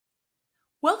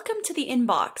Welcome to the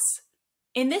inbox.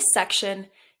 In this section,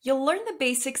 you'll learn the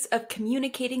basics of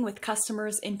communicating with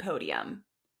customers in Podium.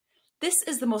 This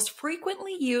is the most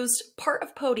frequently used part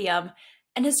of Podium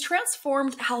and has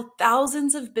transformed how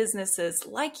thousands of businesses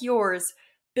like yours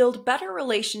build better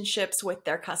relationships with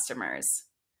their customers.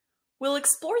 We'll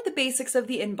explore the basics of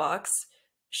the inbox,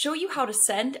 show you how to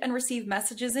send and receive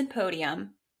messages in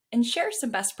Podium, and share some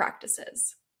best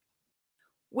practices.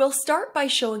 We'll start by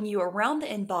showing you around the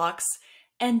inbox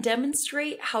and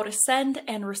demonstrate how to send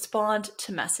and respond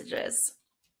to messages.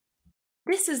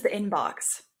 This is the inbox.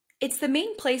 It's the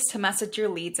main place to message your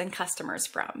leads and customers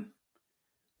from.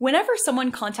 Whenever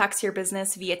someone contacts your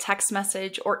business via text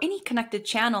message or any connected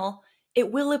channel,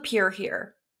 it will appear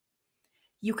here.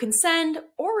 You can send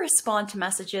or respond to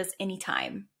messages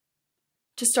anytime.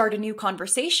 To start a new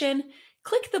conversation,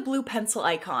 click the blue pencil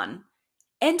icon.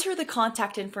 Enter the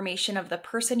contact information of the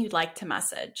person you'd like to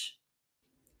message.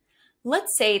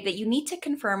 Let's say that you need to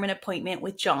confirm an appointment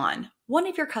with John, one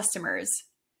of your customers.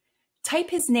 Type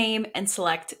his name and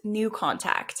select New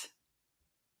Contact.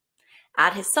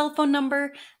 Add his cell phone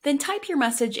number, then type your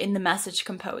message in the message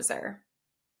composer.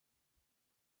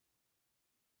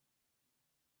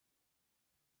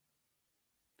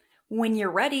 When you're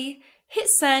ready, hit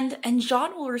send and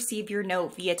John will receive your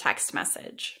note via text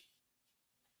message.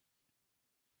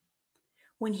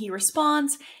 When he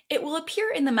responds, it will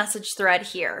appear in the message thread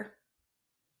here.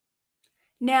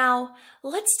 Now,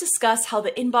 let's discuss how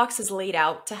the inbox is laid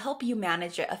out to help you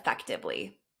manage it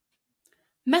effectively.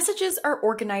 Messages are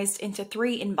organized into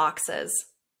 3 inboxes: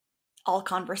 all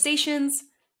conversations,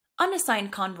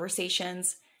 unassigned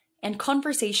conversations, and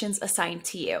conversations assigned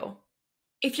to you.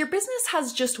 If your business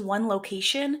has just one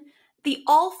location, the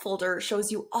All folder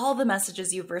shows you all the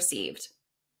messages you've received.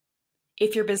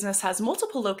 If your business has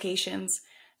multiple locations,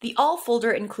 the All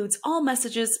folder includes all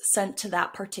messages sent to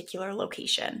that particular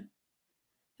location.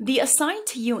 The Assigned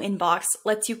to You inbox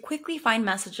lets you quickly find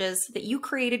messages that you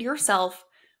created yourself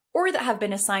or that have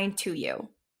been assigned to you.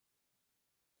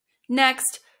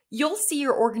 Next, you'll see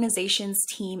your organization's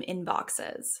team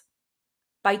inboxes.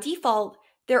 By default,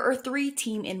 there are 3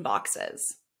 team inboxes: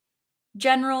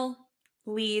 General,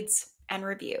 Leads, and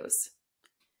Reviews.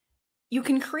 You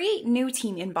can create new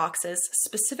team inboxes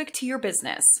specific to your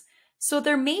business, so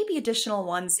there may be additional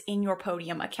ones in your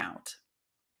Podium account.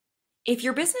 If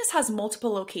your business has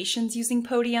multiple locations using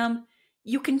Podium,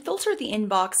 you can filter the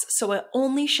inbox so it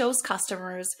only shows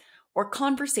customers or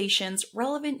conversations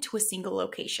relevant to a single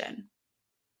location.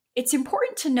 It's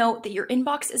important to note that your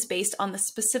inbox is based on the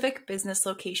specific business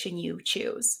location you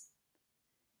choose.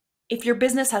 If your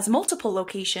business has multiple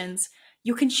locations,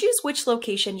 you can choose which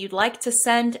location you'd like to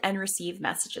send and receive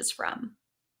messages from.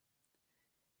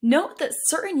 Note that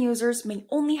certain users may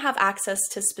only have access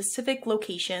to specific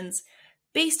locations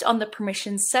based on the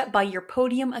permissions set by your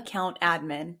Podium account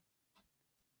admin.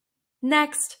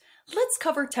 Next, let's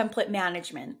cover template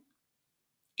management.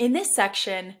 In this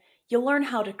section, you'll learn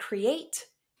how to create,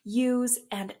 use,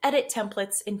 and edit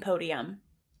templates in Podium.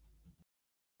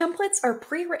 Templates are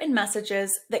pre-written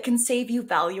messages that can save you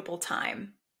valuable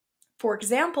time. For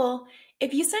example,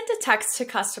 if you send a text to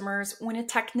customers when a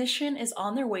technician is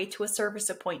on their way to a service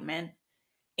appointment,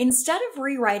 instead of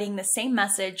rewriting the same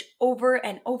message over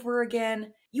and over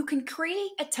again, you can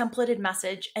create a templated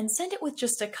message and send it with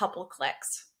just a couple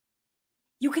clicks.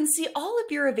 You can see all of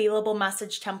your available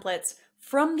message templates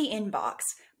from the inbox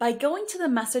by going to the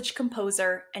message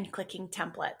composer and clicking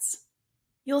Templates.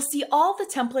 You'll see all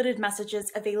the templated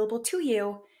messages available to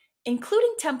you,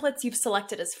 including templates you've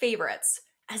selected as favorites,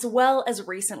 as well as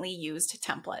recently used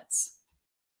templates.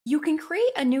 You can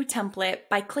create a new template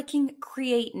by clicking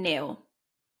Create New.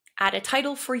 Add a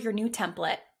title for your new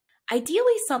template,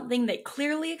 ideally something that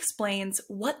clearly explains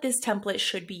what this template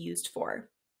should be used for.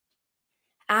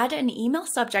 Add an email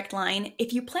subject line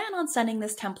if you plan on sending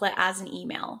this template as an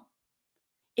email.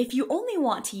 If you only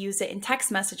want to use it in text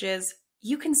messages,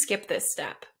 you can skip this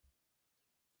step.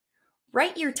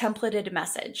 Write your templated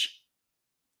message.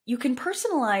 You can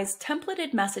personalize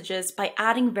templated messages by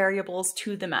adding variables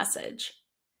to the message.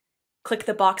 Click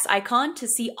the box icon to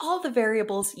see all the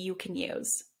variables you can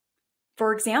use.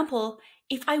 For example,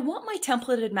 if I want my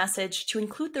templated message to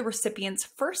include the recipient's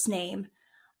first name,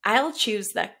 I'll choose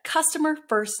the Customer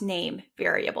First Name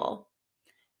variable.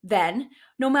 Then,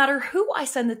 no matter who I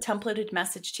send the templated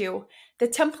message to, the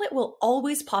template will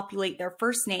always populate their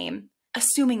first name,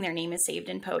 assuming their name is saved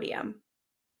in Podium.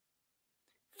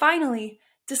 Finally,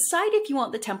 decide if you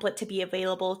want the template to be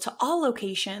available to all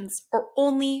locations or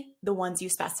only the ones you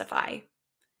specify.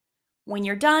 When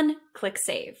you're done, click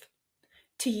Save.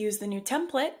 To use the new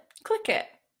template, click it.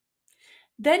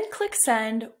 Then click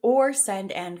Send or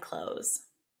Send and Close.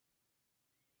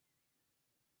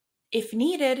 If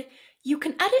needed, you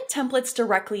can edit templates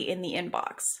directly in the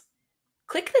inbox.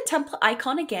 Click the template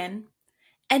icon again,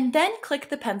 and then click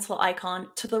the pencil icon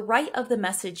to the right of the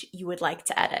message you would like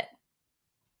to edit.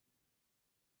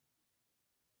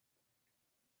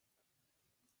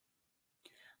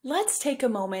 Let's take a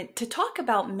moment to talk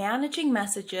about managing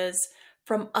messages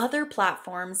from other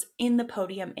platforms in the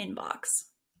Podium inbox.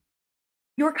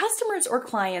 Your customers or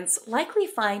clients likely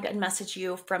find and message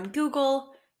you from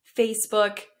Google,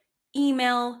 Facebook,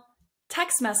 email,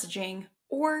 text messaging,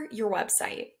 or your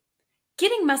website.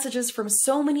 Getting messages from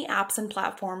so many apps and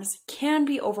platforms can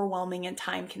be overwhelming and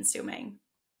time-consuming.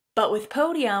 But with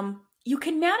Podium, you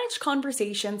can manage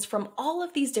conversations from all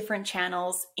of these different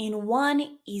channels in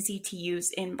one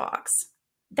easy-to-use inbox.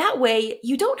 That way,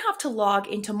 you don't have to log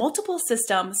into multiple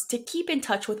systems to keep in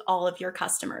touch with all of your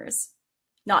customers.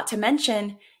 Not to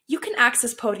mention, you can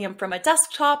access Podium from a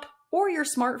desktop or your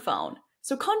smartphone,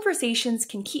 so conversations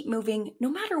can keep moving no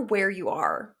matter where you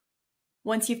are.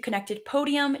 Once you've connected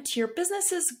Podium to your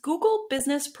business's Google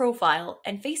Business profile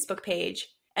and Facebook page,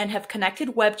 and have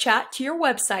connected web chat to your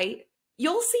website,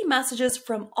 you'll see messages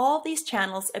from all these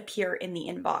channels appear in the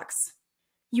inbox.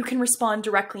 You can respond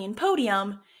directly in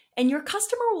Podium, and your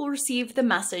customer will receive the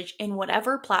message in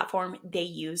whatever platform they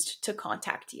used to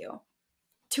contact you.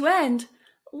 To end,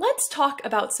 let's talk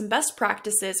about some best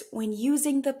practices when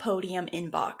using the Podium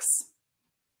inbox.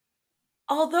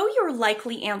 Although you're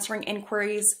likely answering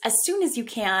inquiries as soon as you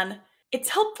can,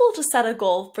 it's helpful to set a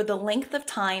goal for the length of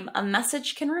time a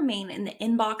message can remain in the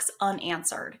inbox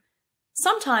unanswered,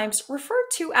 sometimes referred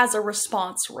to as a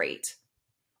response rate.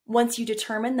 Once you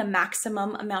determine the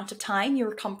maximum amount of time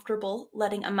you're comfortable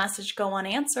letting a message go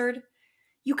unanswered,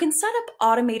 you can set up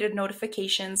automated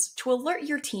notifications to alert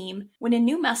your team when a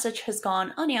new message has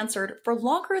gone unanswered for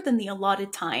longer than the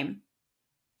allotted time.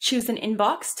 Choose an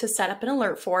inbox to set up an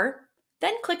alert for,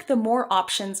 then click the More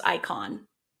Options icon.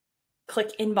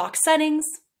 Click Inbox Settings,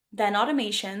 then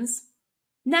Automations.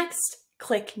 Next,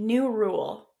 click New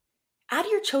Rule. Add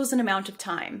your chosen amount of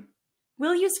time.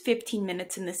 We'll use 15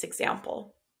 minutes in this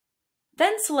example.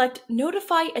 Then select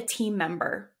Notify a Team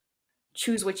Member.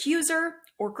 Choose which user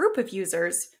or group of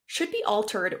users should be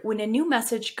altered when a new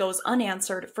message goes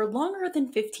unanswered for longer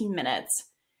than 15 minutes,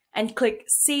 and click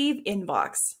Save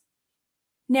Inbox.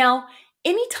 Now,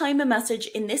 anytime a message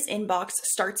in this inbox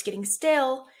starts getting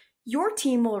stale, your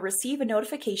team will receive a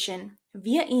notification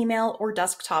via email or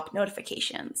desktop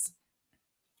notifications.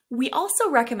 We also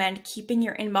recommend keeping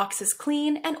your inboxes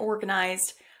clean and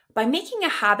organized by making a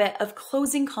habit of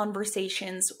closing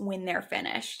conversations when they're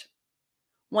finished.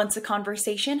 Once a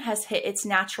conversation has hit its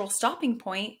natural stopping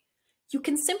point, you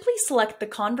can simply select the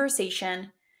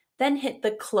conversation, then hit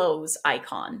the Close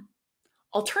icon.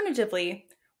 Alternatively,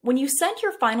 when you send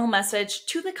your final message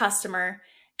to the customer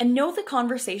and know the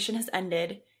conversation has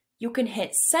ended, you can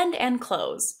hit Send and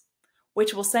Close,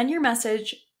 which will send your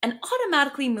message and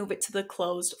automatically move it to the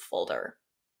closed folder.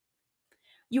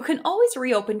 You can always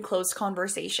reopen closed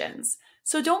conversations,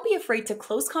 so don't be afraid to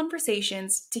close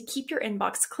conversations to keep your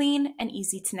inbox clean and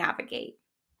easy to navigate.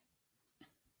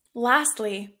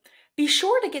 Lastly, be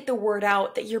sure to get the word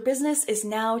out that your business is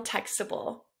now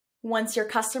textable. Once your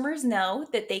customers know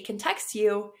that they can text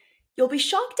you, you'll be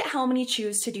shocked at how many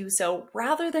choose to do so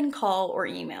rather than call or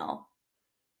email.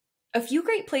 A few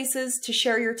great places to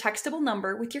share your textable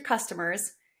number with your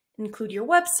customers include your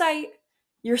website,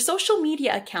 your social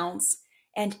media accounts,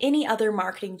 and any other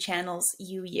marketing channels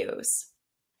you use.